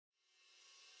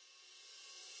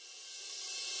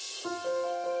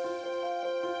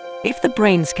If the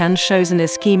brain scan shows an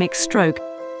ischemic stroke,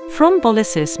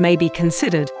 thrombolysis may be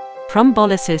considered.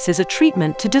 Thrombolysis is a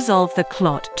treatment to dissolve the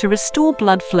clot to restore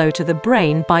blood flow to the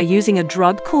brain by using a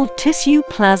drug called tissue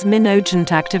plasminogen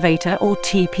activator, or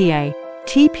TPA.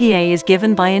 TPA is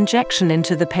given by injection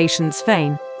into the patient's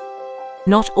vein.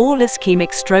 Not all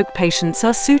ischemic stroke patients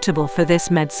are suitable for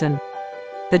this medicine.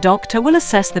 The doctor will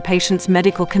assess the patient's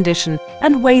medical condition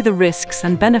and weigh the risks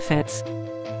and benefits.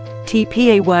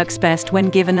 TPA works best when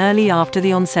given early after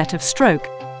the onset of stroke.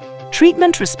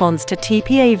 Treatment response to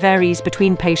TPA varies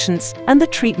between patients, and the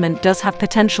treatment does have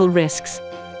potential risks.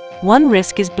 One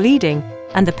risk is bleeding,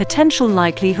 and the potential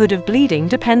likelihood of bleeding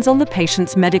depends on the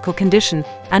patient's medical condition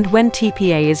and when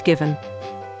TPA is given.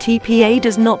 TPA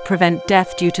does not prevent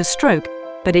death due to stroke,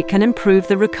 but it can improve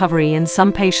the recovery in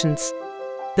some patients.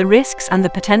 The risks and the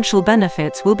potential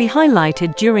benefits will be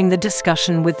highlighted during the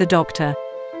discussion with the doctor.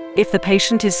 If the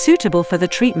patient is suitable for the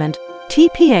treatment,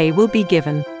 TPA will be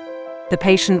given. The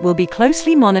patient will be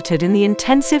closely monitored in the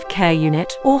intensive care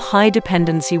unit or high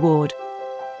dependency ward.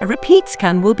 A repeat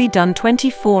scan will be done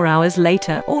 24 hours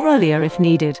later or earlier if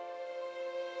needed.